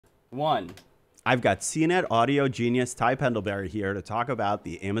One. I've got CNET audio genius Ty Pendlebury here to talk about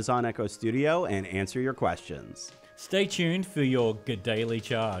the Amazon Echo Studio and answer your questions. Stay tuned for your good daily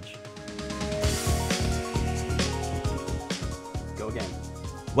charge. Go again.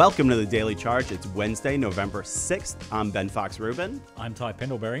 Welcome to the Daily Charge. It's Wednesday, November 6th. I'm Ben Fox-Rubin. I'm Ty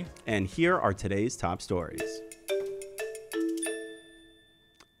Pendlebury. And here are today's top stories.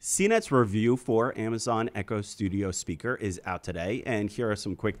 CNET's review for Amazon Echo Studio speaker is out today, and here are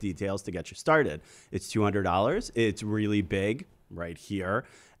some quick details to get you started. It's $200. It's really big right here,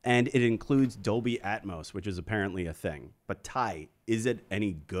 and it includes Dolby Atmos, which is apparently a thing. But Ty, is it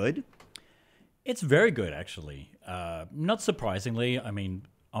any good? It's very good, actually. Not surprisingly, I mean,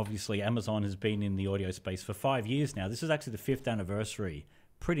 obviously Amazon has been in the audio space for 5 years now. This is actually the 5th anniversary,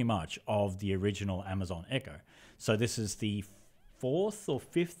 pretty much, of the original Amazon Echo. So this is the 4th or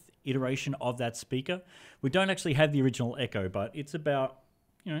 5th iteration of that speaker. We don't actually have the original Echo, but it's about,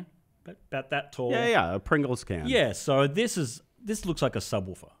 about that tall. Yeah, a Pringles can. Yeah, so this looks like a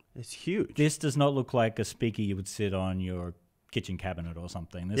subwoofer. It's huge. This does not look like a speaker you would sit on your kitchen cabinet or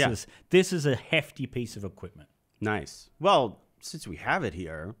something. This is a hefty piece of equipment. Nice. Well, since we have it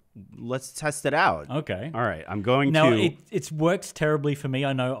here, let's test it out. Okay. All right. I'm going now, to... it works terribly for me.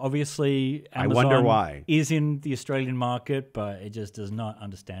 I know, obviously, Amazon I wonder why. Is in the Australian market, but it just does not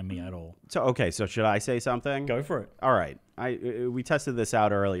understand me at all. So should I say something? Go for it. All right. We tested this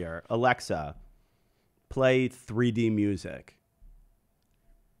out earlier. Alexa, play 3D music.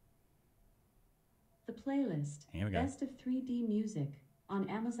 The playlist, Here we go. Best of 3D Music, on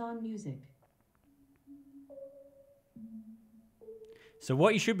Amazon Music. So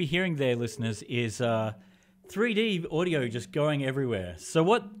what you should be hearing there, listeners, is 3D audio just going everywhere. So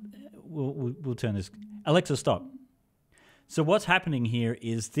what... We'll turn this... Alexa, stop. So what's happening here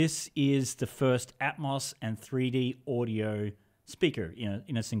is this is the first Atmos and 3D audio speaker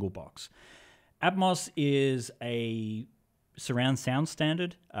in a single box. Atmos is a surround sound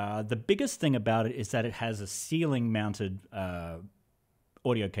standard. The biggest thing about it is that it has a ceiling-mounted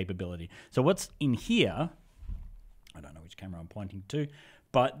audio capability. So what's in here... I don't know which camera I'm pointing to,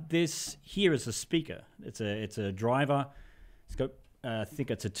 but this here is a speaker. It's a driver. It's got I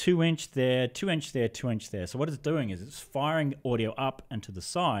think it's a 2-inch there, 2-inch there, 2-inch there. So what it's doing is it's firing audio up and to the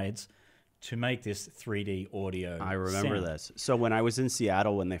sides to make this 3D audio. I remember sound. this. So when I was in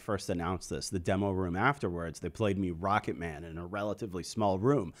Seattle when they first announced this, the demo room afterwards, they played me Rocket Man in a relatively small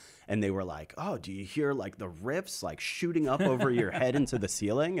room, and they were like, "Oh, do you hear like the riffs like shooting up over your head into the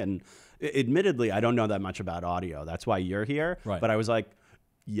ceiling?" And admittedly, I don't know that much about audio. That's why you're here. Right. But I was like,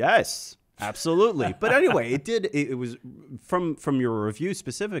 "Yes, absolutely." But anyway, it was from your review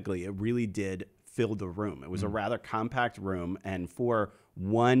specifically, it really did fill the room. It was a rather compact room, and for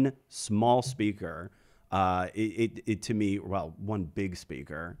one small speaker, it to me, well, one big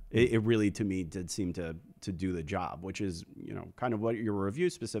speaker, it really to me did seem to do the job, which is kind of what your review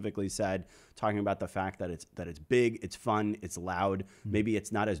specifically said, talking about the fact that it's big, it's fun, it's loud. Maybe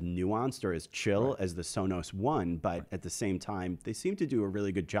it's not as nuanced or as chill as the Sonos One, but at the same time, they seem to do a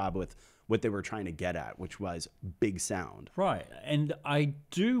really good job with what they were trying to get at, which was big sound. Right. And I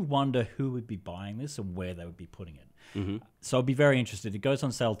do wonder who would be buying this and where they would be putting it. So I'll be very interested. It goes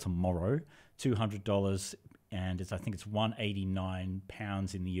on sale tomorrow, $200, and I think it's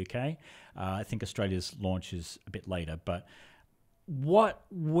 £189 in the UK. I think Australia's launch is a bit later. But what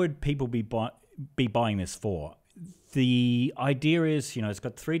would people be buying this for? The idea is, it's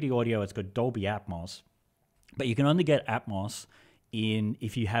got 3D audio, it's got Dolby Atmos, but you can only get Atmos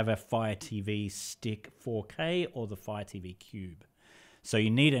if you have a Fire TV Stick 4K or the Fire TV Cube. So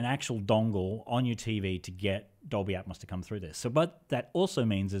you need an actual dongle on your TV to get Dolby Atmos to come through this. So what that also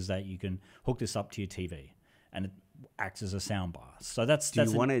means is that you can hook this up to your TV and it acts as a soundbar. So Do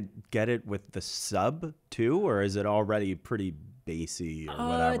you want to get it with the sub too, or is it already pretty bassy or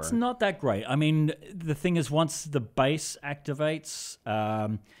whatever? It's not that great. I mean, the thing is, once the bass activates,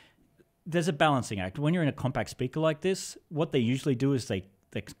 there's a balancing act. When you're in a compact speaker like this, what they usually do is they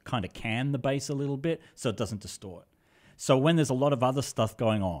kind of can the bass a little bit so it doesn't distort. So when there's a lot of other stuff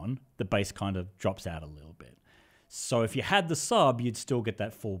going on, the bass kind of drops out a little bit. So if you had the sub, you'd still get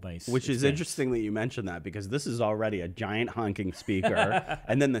that full bass. Which is interesting that you mentioned that, because this is already a giant honking speaker.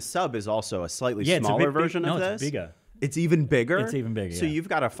 And then the sub is also a slightly smaller version of this. It's bigger. It's even bigger? It's even bigger, So yeah. you've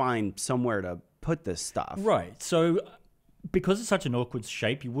got to find somewhere to put this stuff. Right. So because it's such an awkward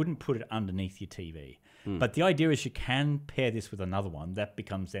shape, you wouldn't put it underneath your TV. But the idea is you can pair this with another one. That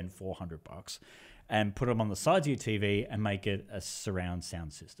becomes then $400. And put them on the sides of your TV and make it a surround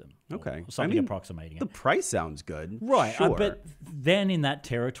sound system. Okay. Or something approximating The it. price sounds good. Right. Sure. But then in that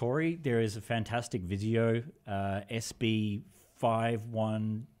territory, there is a fantastic Vizio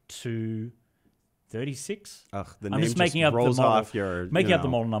SB51 to 36. Ugh, the I'm name just making up rolls the model, off your making up the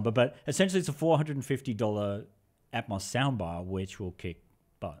model number, but essentially it's a $450 Atmos soundbar, which will kick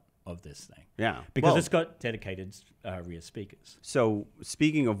butt of this thing. Yeah, because well, it's got dedicated rear speakers. So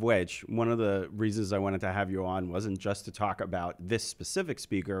speaking of which, one of the reasons I wanted to have you on wasn't just to talk about this specific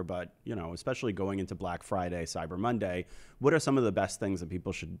speaker, but especially going into Black Friday, Cyber Monday, what are some of the best things that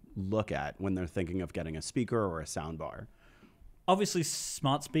people should look at when they're thinking of getting a speaker or a soundbar? Obviously,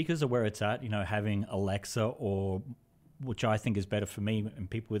 smart speakers are where it's at. Having Alexa, or which I think is better for me and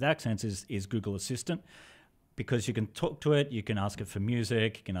people with accents, is Google Assistant, because you can talk to it, you can ask it for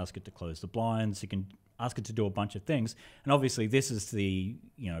music, you can ask it to close the blinds, you can ask it to do a bunch of things. And obviously, this is the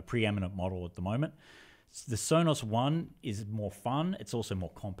preeminent model at the moment. The Sonos One is more fun. It's also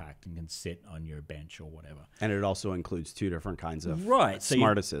more compact and can sit on your bench or whatever. And it also includes 2 different kinds of so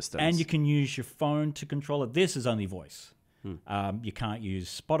smart assistants. And you can use your phone to control it. This is only voice. You can't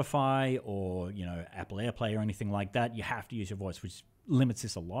use Spotify or Apple AirPlay or anything like that. You have to use your voice, which limits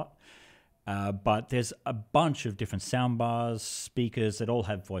this a lot. But there's a bunch of different soundbars, speakers that all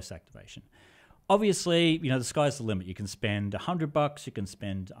have voice activation. Obviously, the sky's the limit. You can spend $100, you can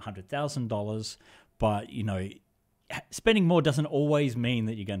spend $100,000, but spending more doesn't always mean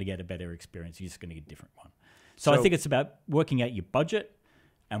that you're going to get a better experience. You're just going to get a different one. So I think it's about working out your budget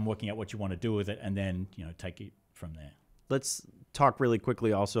and working out what you want to do with it, and then take it from there. Let's talk really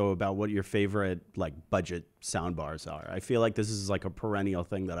quickly also about what your favorite budget soundbars are. I feel like this is a perennial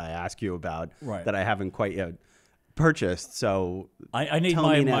thing that I ask you about that I haven't quite yet purchased. So I need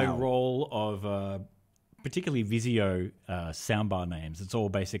my roll of particularly Vizio soundbar names. It's all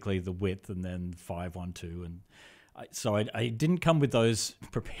basically the width and then 512, and so I didn't come with those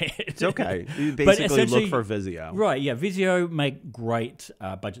prepared. It's okay. You basically look for Vizio. Right, yeah. Vizio make great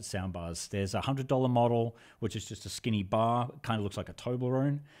budget soundbars. There's a $100 model, which is just a skinny bar. It kind of looks like a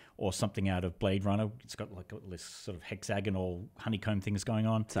Toblerone or something out of Blade Runner. It's got this sort of hexagonal honeycomb things going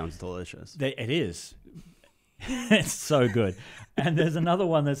on. Sounds delicious. It is. It's so good. And there's another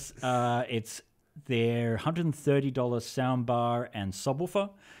one that's it's their $130 soundbar and subwoofer,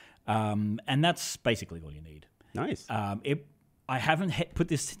 and that's basically all you need. Nice. I haven't put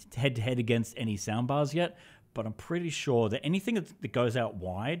this head to head against any soundbars yet, but I'm pretty sure that anything that goes out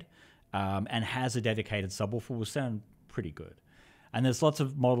wide and has a dedicated subwoofer will sound pretty good. And there's lots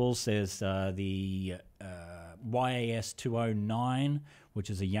of models. There's the YAS 209, which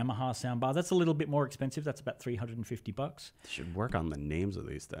is a Yamaha soundbar. That's a little bit more expensive. That's about $350. You should work on the names of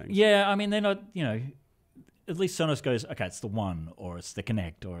these things. Yeah, I mean, they're not, at least Sonos goes, okay, it's the One, or it's the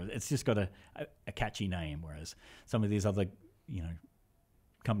Connect, or it's just got a catchy name, whereas some of these other,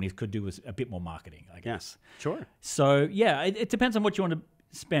 companies could do with a bit more marketing, I guess. Yeah, sure. So, yeah, it depends on what you want to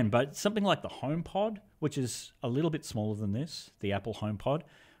spend, but something like the HomePod, which is a little bit smaller than this, the Apple HomePod,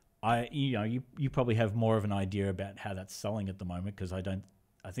 you probably have more of an idea about how that's selling at the moment, because I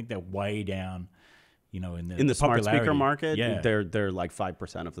think they're way down, in the smart speaker market. Yeah. They're like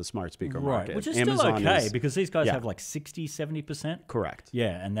 5% of the smart speaker market, which is Amazon still okay, because these guys have 60-70%. Correct.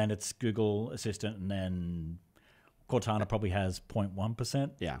 Yeah, and then it's Google Assistant, and then Cortana probably has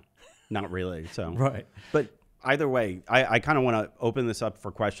 0.1%. Yeah, not really. So right, but either way, I kind of want to open this up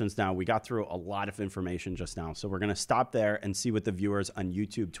for questions now. We got through a lot of information just now, so we're going to stop there and see what the viewers on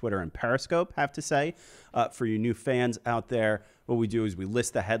YouTube, Twitter, and Periscope have to say. For you new fans out there, what we do is we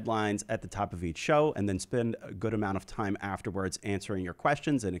list the headlines at the top of each show and then spend a good amount of time afterwards answering your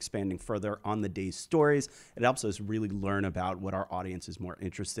questions and expanding further on the day's stories. It helps us really learn about what our audience is more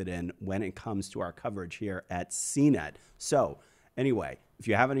interested in when it comes to our coverage here at CNET. So anyway, if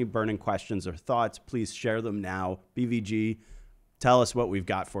you have any burning questions or thoughts, please share them now. BVG, tell us what we've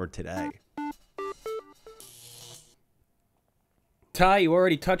got for today. Ty, you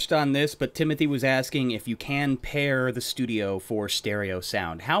already touched on this, but Timothy was asking if you can pair the studio for stereo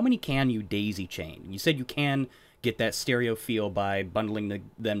sound. How many can you daisy chain? You said you can get that stereo feel by bundling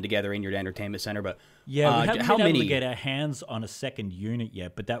them together in your entertainment center, but yeah, we haven't been able to get our hands on a second unit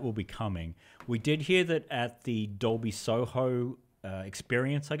yet, but that will be coming. We did hear that at the Dolby Soho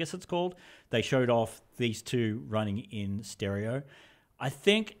experience, I guess it's called, they showed off these two running in stereo. I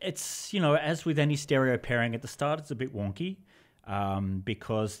think it's, as with any stereo pairing at the start, it's a bit wonky.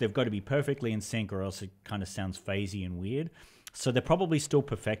 Because they've got to be perfectly in sync, or else it kind of sounds phasey and weird. So they're probably still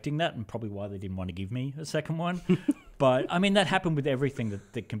perfecting that, and probably why they didn't want to give me a second one. But I mean, that happened with everything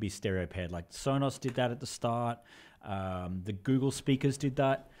that can be stereo paired. Like Sonos did that at the start. The Google speakers did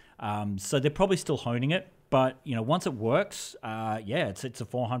that. So they're probably still honing it. But once it works, it's a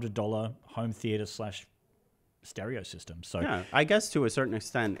 $400 home theater stereo system. So yeah, I guess to a certain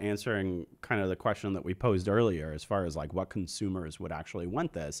extent, answering kind of the question that we posed earlier, as far as like what consumers would actually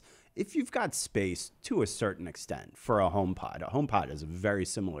want this, if you've got space to a certain extent for a HomePod is a very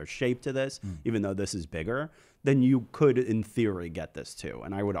similar shape to this, even though this is bigger, then you could, in theory, get this too.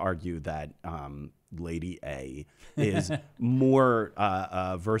 And I would argue that Lady A is more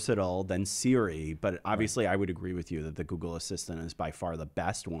versatile than Siri, but obviously I would agree with you that the Google Assistant is by far the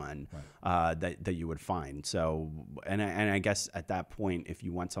best one that you would find. So, and I guess at that point, if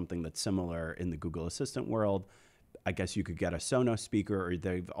you want something that's similar in the Google Assistant world, I guess you could get a Sonos speaker, or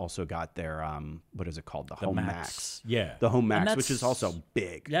they've also got their what is it called, the Home Max. Yeah, the Home Max, which is also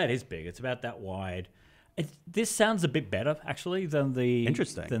big. Yeah, it is big. It's about that wide. This sounds a bit better actually than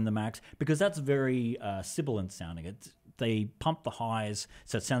the Max, because that's very sibilant sounding. They pump the highs,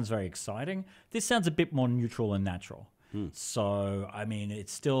 so it sounds very exciting. This sounds a bit more neutral and natural. So I mean,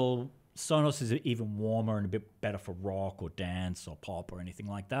 it's still, Sonos is even warmer and a bit better for rock or dance or pop or anything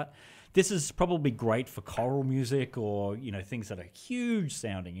like that. This is probably great for choral music or, you know, things that are huge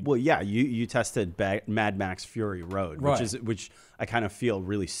sounding. Well, yeah, you tested Mad Max Fury Road, which I kind of feel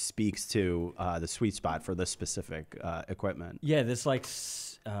really speaks to the sweet spot for this specific equipment. Yeah, there's like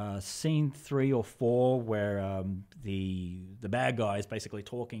scene 3 or 4 where the bad guy is basically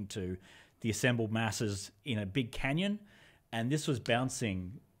talking to the assembled masses in a big canyon, and this was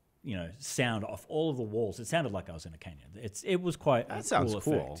bouncing, you know, sound off all of the walls. It sounded like I was in a canyon. It was quite a sounds cool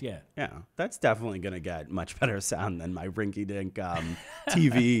cool. effect. Yeah. Yeah. That's definitely going to get much better sound than my rinky-dink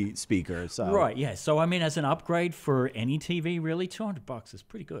TV speaker. So. Right, yeah. So, I mean, as an upgrade for any TV, really, $200 is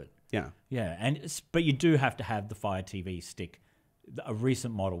pretty good. Yeah. Yeah, but you do have to have the Fire TV stick, a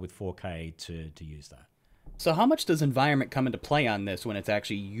recent model with 4K to use that. So how much does environment come into play on this when it's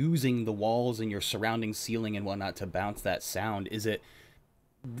actually using the walls and your surrounding ceiling and whatnot to bounce that sound? Is it,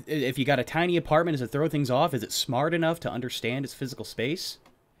 if you got a tiny apartment, does it throw things off? Is it smart enough to understand its physical space?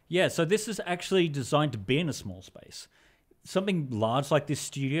 Yeah, so this is actually designed to be in a small space. Something large like this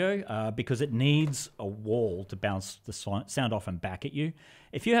studio, because it needs a wall to bounce the sound off and back at you.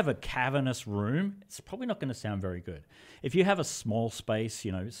 If you have a cavernous room, it's probably not going to sound very good. If you have a small space,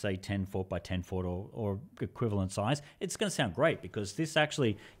 you know, say 10 foot by 10 foot or equivalent size, it's going to sound great because this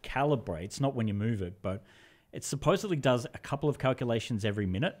actually calibrates, not when you move it, but it supposedly does a couple of calculations every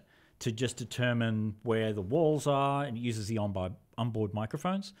minute to just determine where the walls are, and it uses the onboard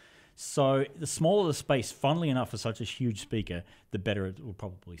microphones. So the smaller the space, funnily enough, for such a huge speaker, the better it will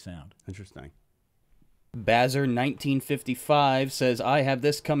probably sound. Interesting. Bazzer1955 says, I have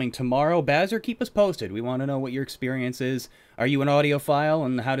this coming tomorrow. Bazzer, keep us posted. We want to know what your experience is. Are you an audiophile,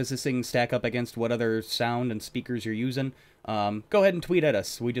 and how does this thing stack up against what other sound and speakers you're using? Go ahead and tweet at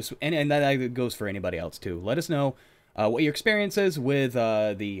us. And that goes for anybody else too. Let us know what your experience is with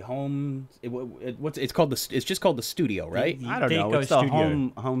the home. It's called it's just called the studio, right? I don't know. It's the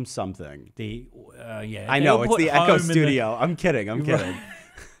home something. Yeah. I know it's the Echo Studio. I'm kidding.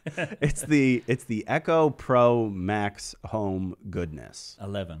 It's the Echo Pro Max Home Goodness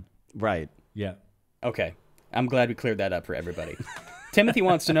 11. Right. Yeah. Okay. I'm glad we cleared that up for everybody. Timothy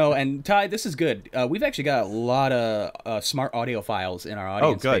wants to know, and Ty, this is good. We've actually got a lot of smart audiophiles in our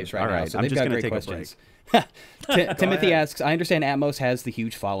audience space right now, so I'm they've just got going to great take questions. a break. Timothy asks, I understand Atmos has the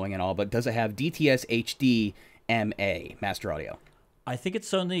huge following and all, but does it have DTS HD MA, Master Audio? I think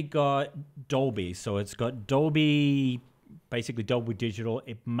it's only got Dolby, so it's got Dolby, basically Dolby Digital.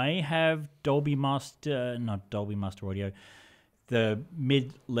 It may have Dolby Master, not Dolby Master Audio, the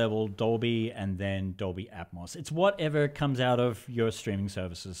mid-level Dolby, and then Dolby Atmos. It's whatever comes out of your streaming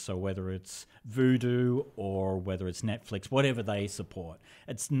services, so whether it's Vudu or whether it's Netflix, whatever they support.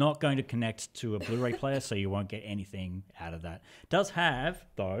 It's not going to connect to a Blu-ray player, so you won't get anything out of that. It does have,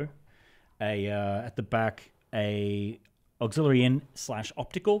 though, at the back, a auxiliary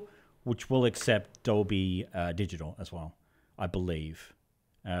in/optical, which will accept Dolby Digital as well, I believe.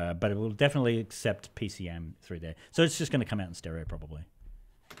 But it will definitely accept PCM through there. So it's just going to come out in stereo probably.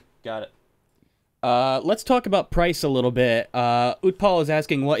 Got it. Let's talk about price a little bit. Utpal is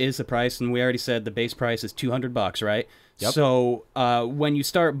asking what is the price, and we already said the base price is $200, right? Yep. So when you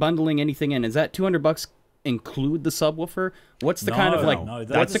start bundling anything in, is that $200 include the subwoofer? What's the kind of like? No,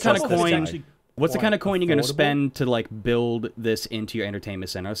 what's the kind of coin? What's the kind of coin you're going to affordable. spend to like build this into your entertainment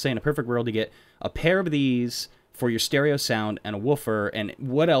center? I was saying, in a perfect world, you get a pair of these for your stereo sound and a woofer, and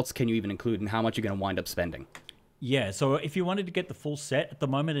what else can you even include, and how much you're going to wind up spending? Yeah, so if you wanted to get the full set, at the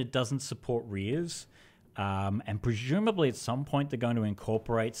moment it doesn't support rears, and presumably at some point they're going to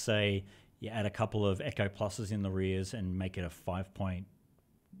incorporate, say, you add a couple of Echo Pluses in the rears and make it a 5.2,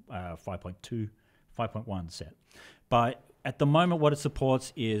 5.1 set. But at the moment what it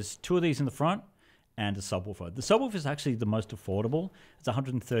supports is 2 of these in the front and a subwoofer. The subwoofer is actually the most affordable. It's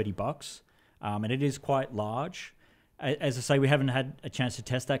 $130, and it is quite large. As I say, we haven't had a chance to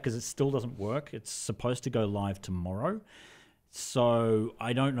test that because it still doesn't work. It's supposed to go live tomorrow. So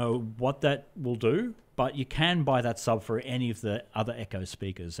I don't know what that will do, but you can buy that sub for any of the other Echo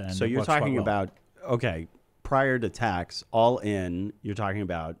speakers. And So you're talking about, okay, prior to tax, all in, you're talking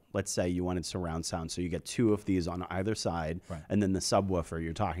about, let's say you wanted surround sound. So you get 2 of these on either side, right. and then the subwoofer,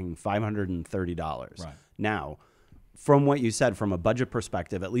 you're talking $530. Right. Now, from what you said, from a budget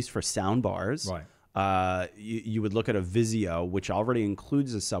perspective, at least for sound bars, right. You would look at a Vizio, which already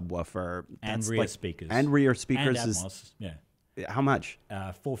includes a subwoofer and rear speakers. And rear speakers. And Atmos, how much?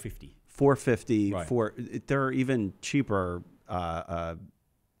 $450. $450. Right. There are even cheaper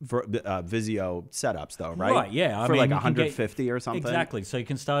Vizio setups, though, right? Right, yeah. For like 150 or something. Exactly. So you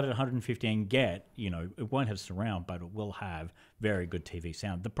can start at 150 and get, it won't have surround, but it will have very good TV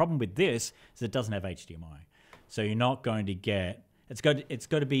sound. The problem with this is it doesn't have HDMI. So you're not going to get... It's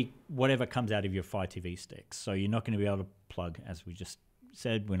got to be whatever comes out of your Fire TV sticks. So you're not going to be able to plug, as we just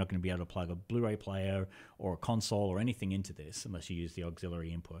said, we're not going to be able to plug a Blu-ray player or a console or anything into this unless you use the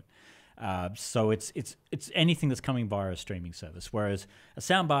auxiliary input. So it's anything that's coming via a streaming service. Whereas a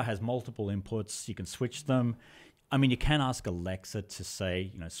soundbar has multiple inputs, you can switch them. I mean, you can ask Alexa to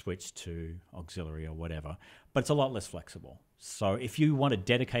say, switch to auxiliary or whatever, but it's a lot less flexible. So if you want a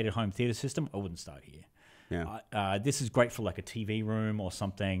dedicated home theater system, I wouldn't start here. Yeah. This is great for like a TV room or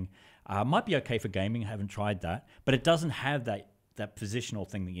something. Might be okay for gaming. I haven't tried that, but it doesn't have that positional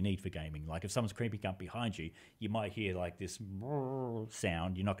thing that you need for gaming. Like if someone's creeping up behind you, you might hear like this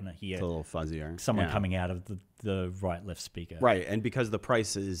sound. You're not going to hear it's a little fuzzier. Someone coming out of the right-left speaker. Right, and because the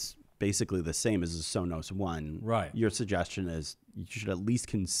price is basically the same as the Sonos One, right. Your suggestion is you should at least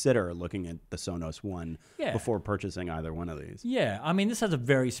consider looking at the Sonos One before purchasing either one of these. Yeah, I mean, this has a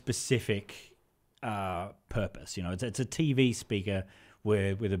very specific purpose. It's a TV speaker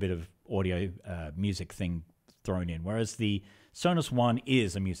with a bit of audio music thing thrown in, whereas the Sonos One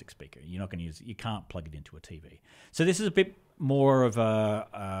is a music speaker. You're not going to use it. You can't plug it into a TV. So this is a bit more of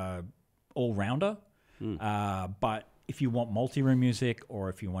a all-rounder. But if you want multi-room music or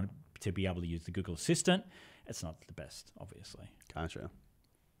if you want to be able to use the Google Assistant, it's not the best, obviously. Gotcha.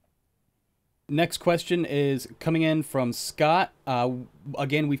 Next question is coming in from Scott.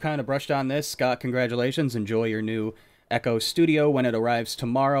 Again, we've kind of brushed on this. Scott, congratulations. Enjoy your new Echo Studio when it arrives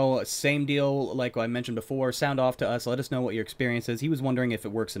tomorrow. Same deal like I mentioned before. Sound off to us. Let us know what your experience is. He was wondering if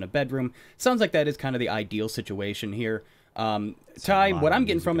it works in a bedroom. Sounds like that is kind of the ideal situation here. Ty, what I'm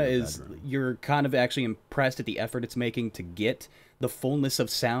getting from it is you're kind of actually impressed at the effort it's making to get the fullness of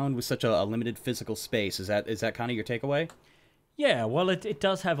sound with such a limited physical space. Is that kind of your takeaway? Yeah, well, it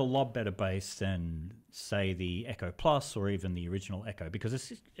does have a lot better bass than, say, the Echo Plus or even the original Echo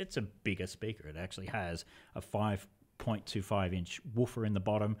because it's a bigger speaker. It actually has a 5.25-inch woofer in the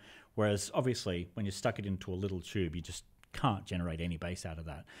bottom, whereas obviously when you stuck it into a little tube, you just can't generate any bass out of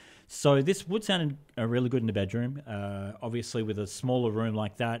that. So this would sound really good in the bedroom. Obviously, with a smaller room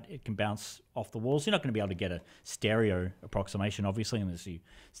like that, it can bounce off the walls. You're not going to be able to get a stereo approximation, obviously, unless you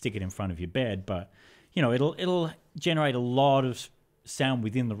stick it in front of your bed. But it'll generate a lot of sound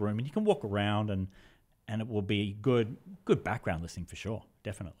within the room, and you can walk around, and it will be good background listening for sure,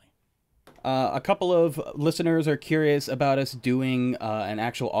 definitely. A couple of listeners are curious about us doing an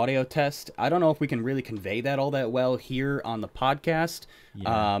actual audio test. I don't know if we can really convey that all that well here on the podcast,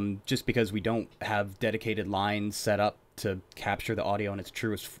 just because we don't have dedicated lines set up to capture the audio in its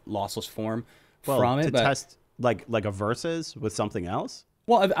truest lossless form from it. To test like a Versus with something else?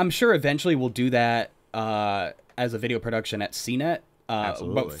 Well, I'm sure eventually we'll do that as a video production at CNET.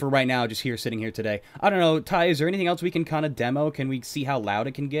 But for right now, just sitting here today. I don't know, Ty, is there anything else we can kind of demo? Can we see how loud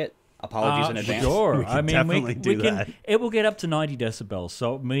it can get? Apologies in advance. Sure. We can it will get up to 90 decibels.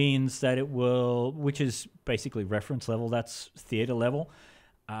 So it means that it will, which is basically reference level, that's theater level.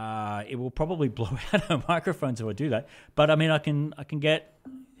 It will probably blow out our microphones if I do that. But I mean, I can get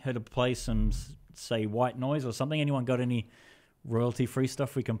her to play some, say, white noise or something. Anyone got any royalty-free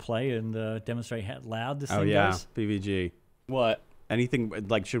stuff we can play and demonstrate how loud this thing goes? BVG. What? Anything,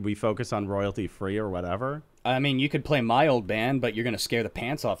 like, should we focus on royalty-free or whatever? I mean, you could play my old band, but you're going to scare the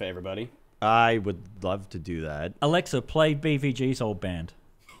pants off everybody. I would love to do that. Alexa, play BVG's old band.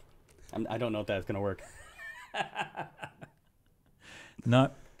 I don't know if that's going to work. No.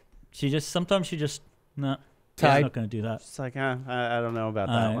 Sometimes she just, no. Ty, she's not going to do that. It's like, I don't know about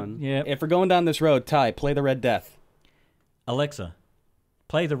that one. Yeah. If we're going down this road, Ty, play the Red Death. Alexa,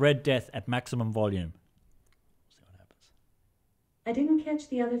 play the Red Death at maximum volume. See what happens. I didn't catch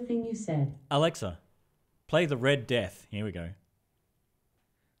the other thing you said. Alexa, play the Red Death. Here we go.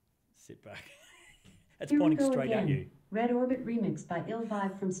 Sit back. It's Here we pointing go straight at again. you. Red Orbit remix by Ill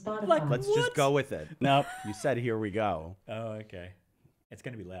Vibe from Spotify. Like, Let's What? just go with it. Nope. You said here we go. Oh, okay. It's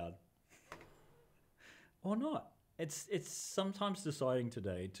going to be loud. Or not. It's sometimes deciding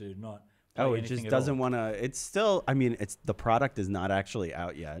today to not play Oh, it anything just at doesn't all. want to. It's still. I mean, the product is not actually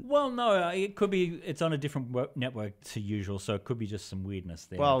out yet. Well, no, it could be it's on a different network to usual, so it could be just some weirdness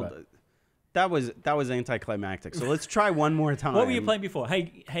there. Well, but- that was anticlimactic. So let's try one more time. What were you playing before?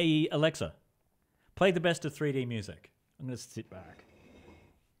 Hey, Alexa, play the best of 3D music. I'm going to sit back.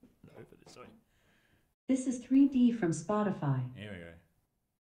 Over this way. This is 3D from Spotify. Here we go.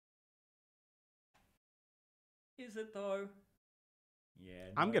 Is it though? Yeah.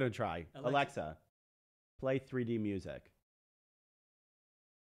 I'm no. gonna try. Alexa. Alexa, play 3D music.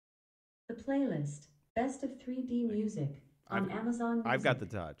 The playlist, Best of 3D Music, on Amazon Music. I've got the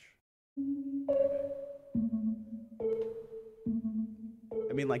touch.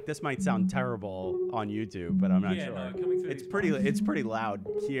 I mean, like this might sound terrible on YouTube, but I'm not Yeah, sure. no, coming through It's these pretty loud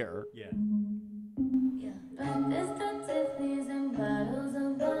here. Yeah. Breakfast at Tiffany's and bottles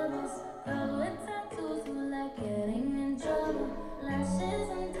of bubbles. Girl with tattoos who like getting in trouble. Lashes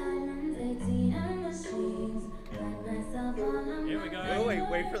and diamonds, ATM machines. Like myself on a Here we go. Oh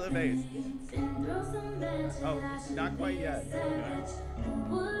wait for the bass. been through some bad shit. Oh, not quite yet.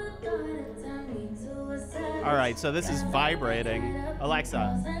 Would've thought it turned me to a savage. All right, so this is vibrating.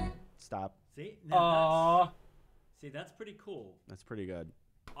 Alexa, stop. See? That's pretty cool. That's pretty good.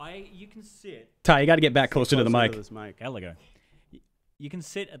 You can sit. Ty, you got to get back closer to the mic. This mic. There we go. You can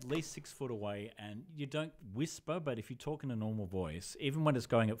sit at least 6 foot away, and you don't whisper. But if you talk in a normal voice, even when it's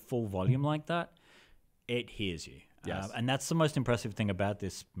going at full volume like that, it hears you. Yes. And that's the most impressive thing about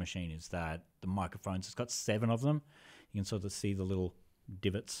this machine is that the microphones. It's got 7 of them. You can sort of see the little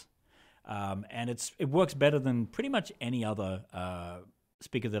divots, and it works better than pretty much any other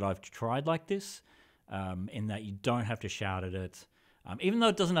speaker that I've tried like this. In that you don't have to shout at it. Even though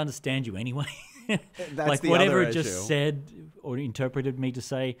it doesn't understand you anyway, like the whatever other it just issue. said or interpreted me to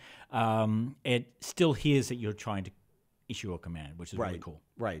say, it still hears that you're trying to issue a command, which is really cool.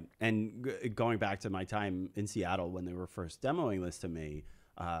 Right. And going back to my time in Seattle when they were first demoing this to me,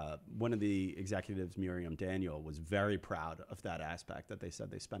 one of the executives, Miriam Daniel, was very proud of that aspect, that they said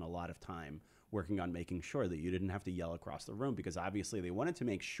they spent a lot of time working on making sure that you didn't have to yell across the room, because obviously they wanted to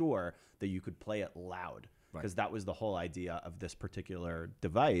make sure that you could play it loud, because that was the whole idea of this particular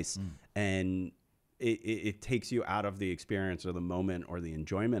device. And it takes you out of the experience or the moment or the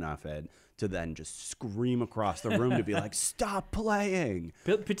enjoyment of it to then just scream across the room to be like, stop playing.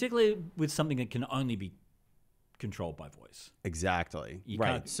 Particularly with something that can only be controlled by voice. Exactly. You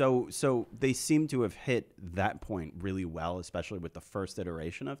Right. can't- So they seem to have hit that point really well, especially with the first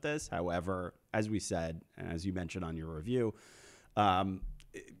iteration of this. However, as we said, and as you mentioned on your review,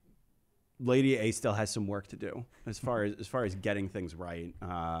 Lady A still has some work to do as far as getting things right,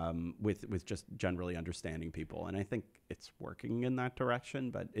 with just generally understanding people. And I think it's working in that direction,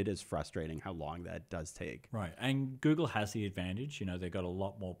 but it is frustrating how long that does take. Right. And Google has the advantage. You know, they've got a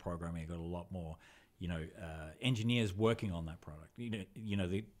lot more programming, they've got a lot more, engineers working on that product.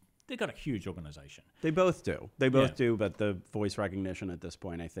 They've got a huge organization. They both do. They both do, but the voice recognition at this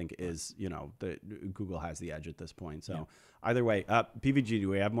point, I think, is, Google has the edge at this point. So either way, PVG, do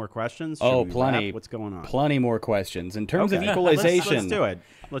we have more questions? Should Oh, we plenty. wrap? What's going on? Plenty more questions. In terms of Okay. equalization, Let's do it.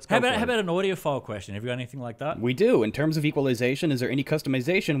 Let's go. How about an audio file question? Have you got anything like that? we do. In terms of equalization, is there any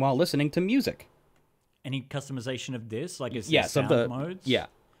customization while listening to music? Any customization of this? Like, is there Yes, of sound the modes? yeah.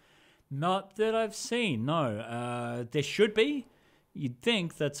 Not that I've seen, no. There should be. You'd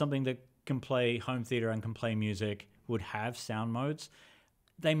think that something that can play home theater and can play music would have sound modes.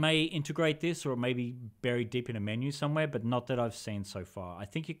 They may integrate this or maybe buried deep in a menu somewhere, but not that I've seen so far. I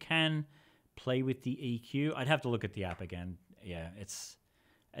think you can play with the EQ. I'd have to look at the app again. Yeah, it's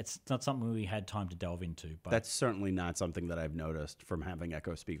not something we had time to delve into. But That's certainly not something that I've noticed from having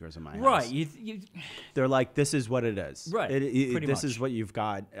Echo speakers in my house. right. You They're like, this is what it is. Right, pretty This much. is what you've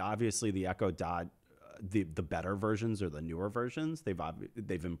got. Obviously, the Echo Dot, the better versions or the newer versions,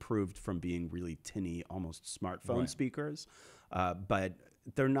 they've improved from being really tinny, almost smartphone Right. speakers, but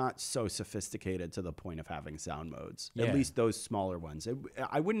they're not so sophisticated to the point of having sound modes. Yeah. At least those smaller ones.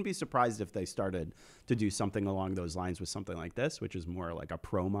 I wouldn't be surprised if they started to do something along those lines with something like this, which is more like a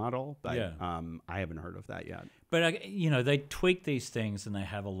pro model. But Yeah. I haven't heard of that yet. But they tweak these things, and they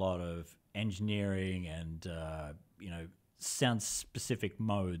have a lot of engineering and sound specific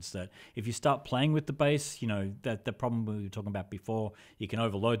modes that if you start playing with the bass, that the problem we were talking about before, you can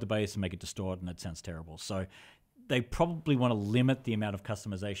overload the bass and make it distort, and it sounds terrible. So they probably want to limit the amount of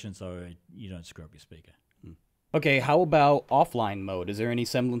customization so you don't screw up your speaker. Okay, how about offline mode? Is there any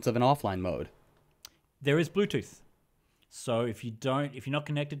semblance of an offline mode? There is Bluetooth. So if you're not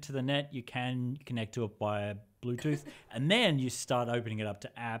connected to the net, you can connect to it via Bluetooth, and then you start opening it up to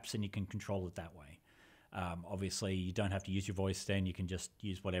apps, and you can control it that way. Obviously, you don't have to use your voice then. You can just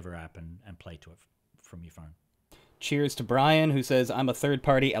use whatever app and play to it from your phone. Cheers to Brian, who says, I'm a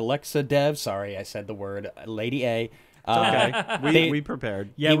third-party Alexa dev. Sorry, I said the word Lady A. Okay, we prepared.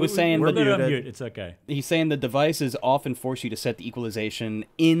 Yeah, he was saying we're that good on mute. It's okay. He's saying the devices often force you to set the equalization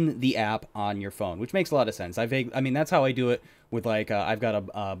in the app on your phone, which makes a lot of sense. I mean, that's how I do it with, like, I've got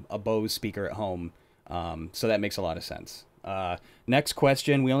a Bose speaker at home, so that makes a lot of sense. Next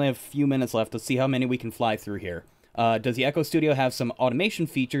question. We only have a few minutes left. Let's see how many we can fly through here. Does the Echo Studio have some automation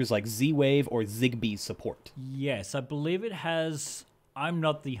features like Z-Wave or Zigbee support? Yes, I believe it has. I'm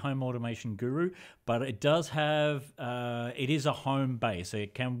not the home automation guru, but it does have. It is a home base, so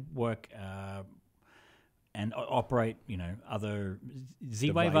it can work and operate. Other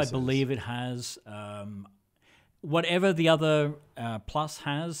Z-Wave. Devices. I believe it has. Whatever the other Plus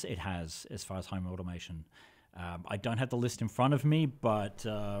has, it has as far as home automation. I don't have the list in front of me, but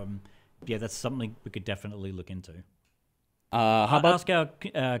yeah, that's something we could definitely look into. How about ask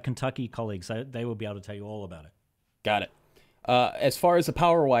our Kentucky colleagues? They will be able to tell you all about it. Got it. As far as the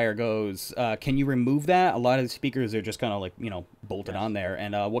power wire goes, can you remove that? A lot of the speakers are just kind of like, bolted on there.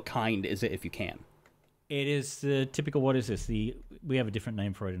 And what kind is it if you can? It is the typical, what is this? We have a different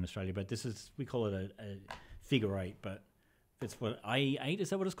name for it in Australia, but we call it a figure 8, but it's what, IE8, is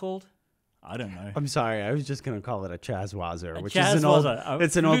that what it's called? I don't know. I'm sorry, I was just going to call it a Chazwazzer, which Chazwazzer,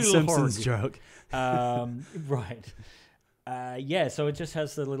 is an old little Simpsons horrible. joke. Right. Yeah, so it just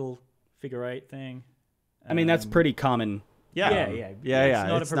has the little figure 8 thing. I mean, that's pretty common. Yeah. It's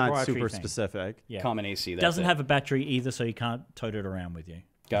not proprietary super thing. specific. Yeah. Common AC. That's Doesn't it. have a battery either, so you can't tote it around with you.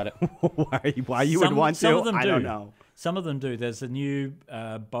 Got it. Why you would want to? Some of them I do. don't know. Some of them do. There's a new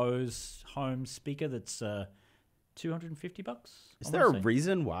Bose home speaker that's $250. Is there a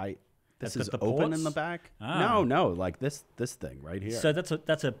reason why this That's is got the open ports? in the back? Ah. No, like this thing right here. So that's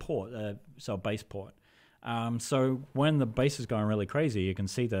a port, so a base port. So when the bass is going really crazy, you can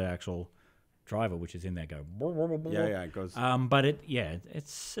see the actual driver, which is in there, go. Yeah, it goes. But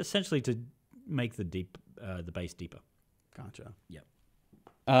it's essentially to make the bass deeper. Gotcha. Yep.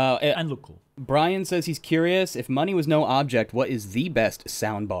 And look cool. Brian says he's curious, if money was no object, what is the best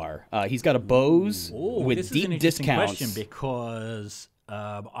sound bar? He's got a Bose with this deep is an interesting discounts. question because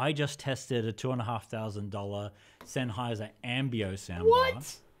I just tested a $2,500 Sennheiser Ambio sound bar.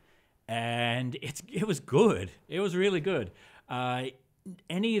 And it was good. It was really good.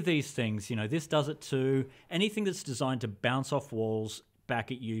 Any of these things, this does it too. Anything that's designed to bounce off walls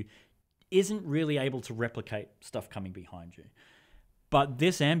back at you isn't really able to replicate stuff coming behind you. But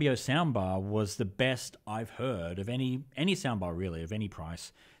this Ambio soundbar was the best I've heard of any soundbar really of any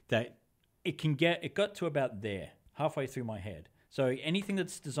price that it got to about there, halfway through my head. So anything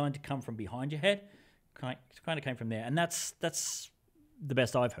that's designed to come from behind your head kind of came from there, and that's the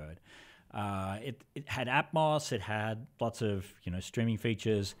best I've heard. It had Atmos, it had lots of streaming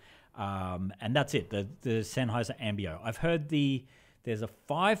features, and that's it. The Sennheiser Ambio. I've heard there's a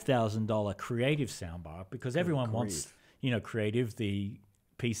 $5,000 creative soundbar because everyone wants creative, the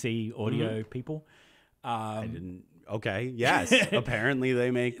PC audio people. I didn't. Okay. Yes. Apparently they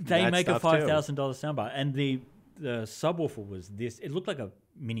make a $5,000 soundbar, and the subwoofer was this. It looked like a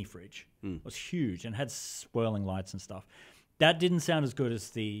mini fridge. It was huge and had swirling lights and stuff. That didn't sound as good as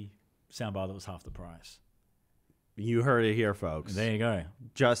the soundbar that was half the price. You heard it here, folks. There you go.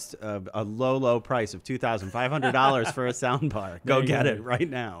 Just a low price of $2,500 for a soundbar. Go get it right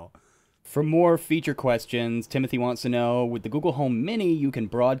now. For more feature questions, Timothy wants to know, with the Google Home Mini, you can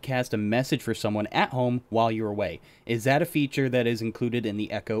broadcast a message for someone at home while you're away. Is that a feature that is included in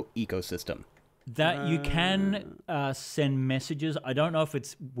the Echo ecosystem? That you can send messages. I don't know if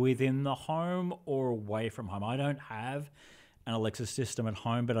it's within the home or away from home. I don't have an Alexa system at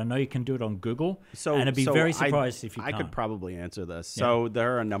home, but I know you can do it on Google. And I'd be very surprised if you can't. I could probably answer this. So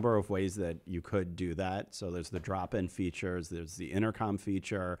there are a number of ways that you could do that. So there's the drop-in features. There's the intercom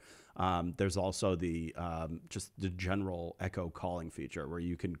feature. There's also the just the general Echo calling feature where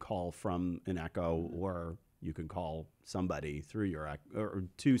you can call from an Echo or you can call somebody through your or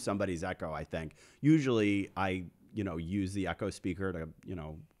to somebody's Echo. I think usually I use the Echo speaker to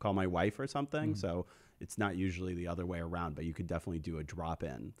call my wife or something. So it's not usually the other way around, but you could definitely do a drop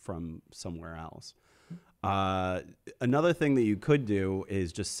in from somewhere else. Another thing that you could do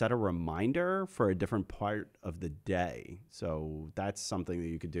is just set a reminder for a different part of the day. So that's something that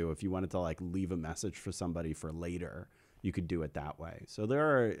you could do if you wanted to leave a message for somebody for later. You could do it that way. So there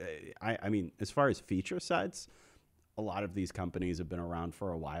are, I mean, as far as feature sets, a lot of these companies have been around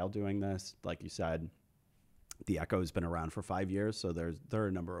for a while doing this. Like you said, The Echo's been around for 5 years, so there are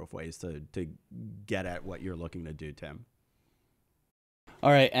a number of ways to get at what you're looking to do, Tim. All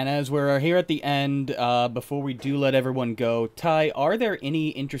right, and as we're here at the end, before we do let everyone go, Ty, are there any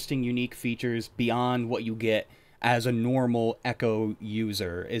interesting, unique features beyond what you get as a normal Echo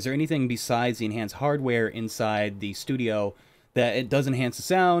user? Is there anything besides the enhanced hardware inside the studio that it does enhance the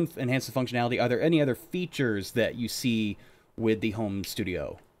sound, enhance the functionality? Are there any other features that you see with the home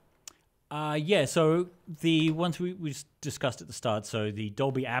studio? Yeah, so the ones we discussed at the start, so the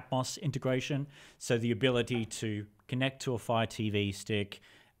Dolby Atmos integration, so the ability to connect to a Fire TV stick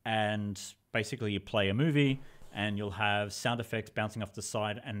and basically you play a movie and you'll have sound effects bouncing off the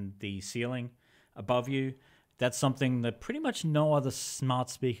side and the ceiling above you. That's something that pretty much no other smart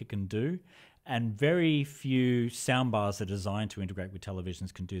speaker can do, and very few soundbars that are designed to integrate with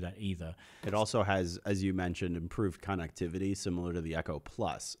televisions can do that either. It also has, as you mentioned, improved connectivity similar to the Echo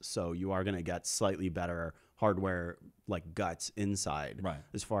Plus. So you are going to get slightly better hardware like guts inside, right,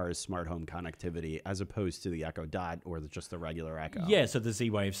 as far as smart home connectivity, as opposed to the Echo Dot or just the regular Echo. Yeah, so the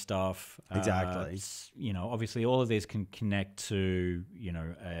Z-Wave stuff. Exactly. You know, obviously all of these can connect to, you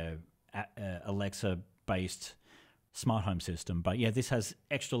know, Alexa-based smart home system. But yeah, this has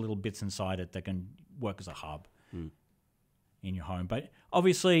extra little bits inside it that can work as a hub in your home. But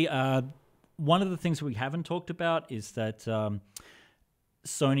obviously, one of the things we haven't talked about is that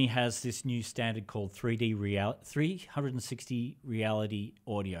Sony has this new standard called 360 reality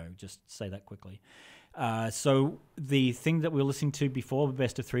audio. Just say that quickly. So the thing that we were listening to before, the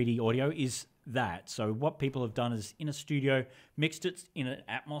best of 3D audio, is that. So what people have done is in a studio, mixed it in an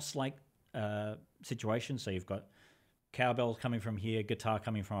Atmos-like situation. So you've got cowbells coming from here, guitar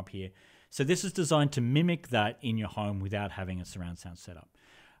coming from up here. So this is designed to mimic that in your home without having a surround sound setup.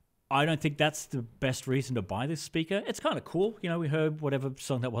 I don't think that's the best reason to buy this speaker. It's kind of cool. You know, we heard whatever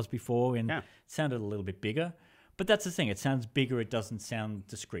song that was before and it sounded a little bit bigger. But that's the thing. It sounds bigger. It doesn't sound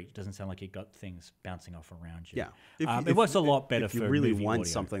discreet. It doesn't sound like you've got things bouncing off around you. Yeah. It works a lot better for If you really movie want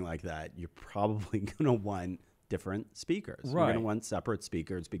audio. something like that, you're probably going to want different speakers. Right. You're going to want separate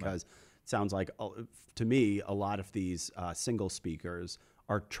speakers because it sounds like, to me, a lot of these single speakers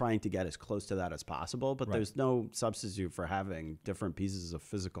are trying to get as close to that as possible, but there's no substitute for having different pieces of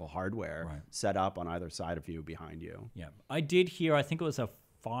physical hardware set up on either side of you, behind you. Yeah. I did hear, I think it was a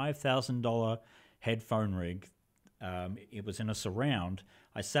 $5,000 headphone rig. It was in a surround.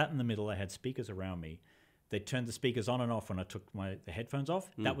 I sat in the middle. I had speakers around me. They turned the speakers on and off when I took the headphones off.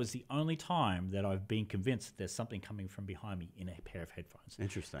 That was the only time that I've been convinced that there's something coming from behind me in a pair of headphones.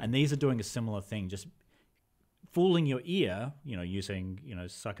 Interesting. And these are doing a similar thing, just fooling your ear, you know, using, you know,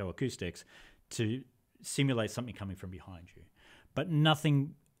 psychoacoustics to simulate something coming from behind you. But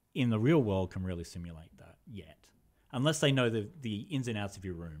nothing in the real world can really simulate that yet, unless they know the ins and outs of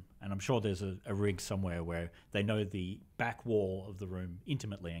your room. And I'm sure there's a rig somewhere where they know the back wall of the room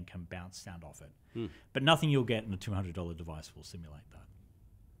intimately and can bounce sound off it. But nothing you'll get in a $200 device will simulate that.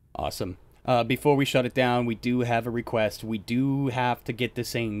 Awesome. Before we shut it down, we do have a request. We do have to get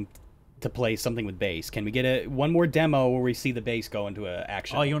this thing to play something with bass. Can we get one more demo where we see the bass go into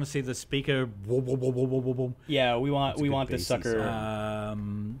action? Oh, you want to see the speaker? Yeah, we want this sucker.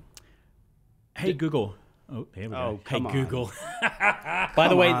 Hey, Google. Oh, here we go. Hey, come on. Google. By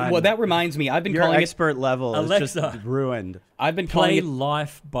the way, well, that reminds me. I've been Your calling expert level is Alexa. just ruined. I've been calling Play it.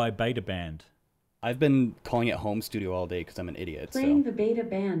 Life by Beta Band. I've been calling it home studio all day because I'm an idiot. Playing So the Beta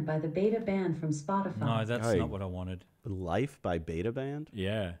Band by the Beta Band from Spotify. No, that's Hey. not what I wanted. Life by Beta Band?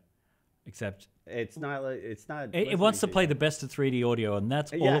 Yeah. Except It's not. it wants to play the best of 3D audio, and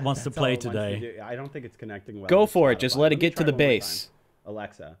that's all it wants to play today. I don't think it's connecting well. go with for it. Just Spotify. let it me get to try the one more bass. time.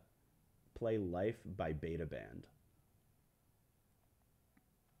 Alexa, play Life by Beta Band.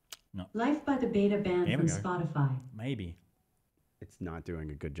 Life by the Beta Band There we from go. Spotify. Maybe. It's not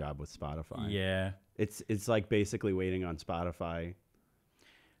doing a good job with Spotify. Yeah. It's like basically waiting on Spotify.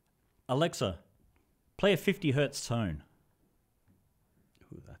 Alexa, play a 50 hertz tone.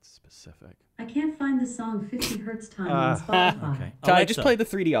 Ooh, that's specific. I can't find the song 50 Hertz Time on Spotify. Okay. Ty, Alexa, just play the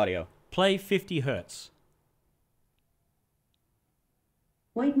 3D audio. play 50 hertz.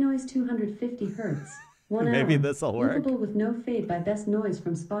 White Noise 250 Hertz. 1 hour. Maybe this'll work. Loopable with no fade by Best Noise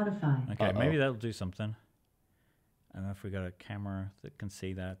from Spotify. Okay, maybe that'll do something. I don't know if we got a camera that can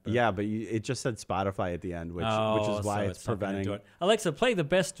see that. But Yeah, but it just said Spotify at the end, which is why so it's not gonna preventing. do it. Alexa, play the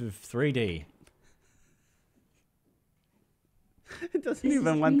best of 3D. It doesn't This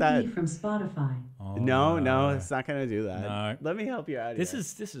even is want 3D that. from Spotify. Oh, No, it's not going to do that. No. Let me help you out. This here.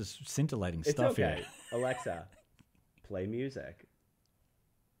 is scintillating It's stuff okay. here. Alexa, play music.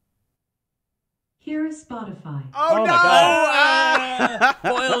 Here is Spotify. Oh, no! my God.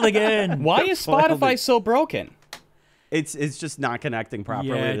 Foiled again. Why is Spotify so broken? It's just not connecting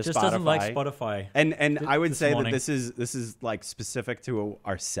properly Yeah, to it just Spotify. doesn't like Spotify. And I would this say morning. that this is like specific to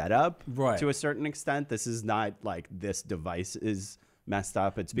our setup, Right. to a certain extent. This is not like this device is messed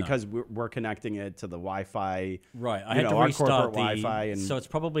up. It's because we're connecting it to the Wi-Fi. Right, I you had to know, our restart corporate the Wi-Fi, and so it's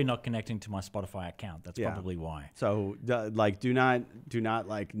probably not connecting to my Spotify account. That's probably why. So like, do not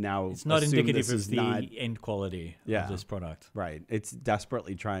like now. It's not assume indicative this of is the not end quality Yeah. of this product. right. It's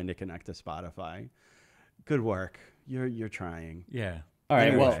desperately trying to connect to Spotify. Good work. You're trying. Yeah. All right,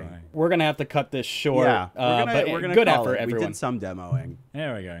 Anyway. well, we're going to have to cut this short. Yeah, but we're gonna good call effort, it. We everyone. did some demoing.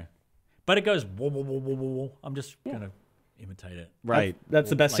 There we go. But it goes whoa, whoa, whoa, whoa, whoa, whoa. I'm just gonna imitate it. Right. That's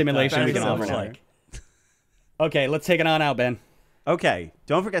the best Like simulation that. we can That's offer what now. it's like. Okay, let's take it on out, Ben. Okay,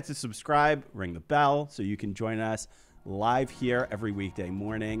 don't forget to subscribe, ring the bell so you can join us live here every weekday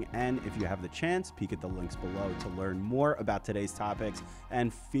morning. And if you have the chance, peek at the links below to learn more about today's topics.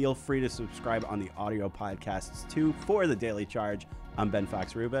 And feel free to subscribe on the audio podcasts too for the Daily Charge. I'm Ben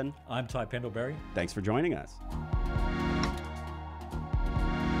Fox Rubin. I'm Ty Pendlebury. Thanks for joining us.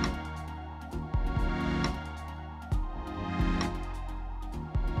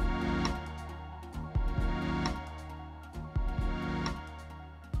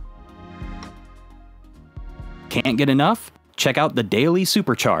 Can't get enough? Check out the Daily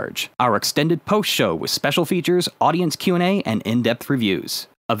Supercharge, our extended post show with special features, audience Q&A, and in-depth reviews.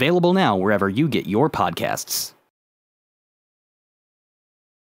 Available now wherever you get your podcasts.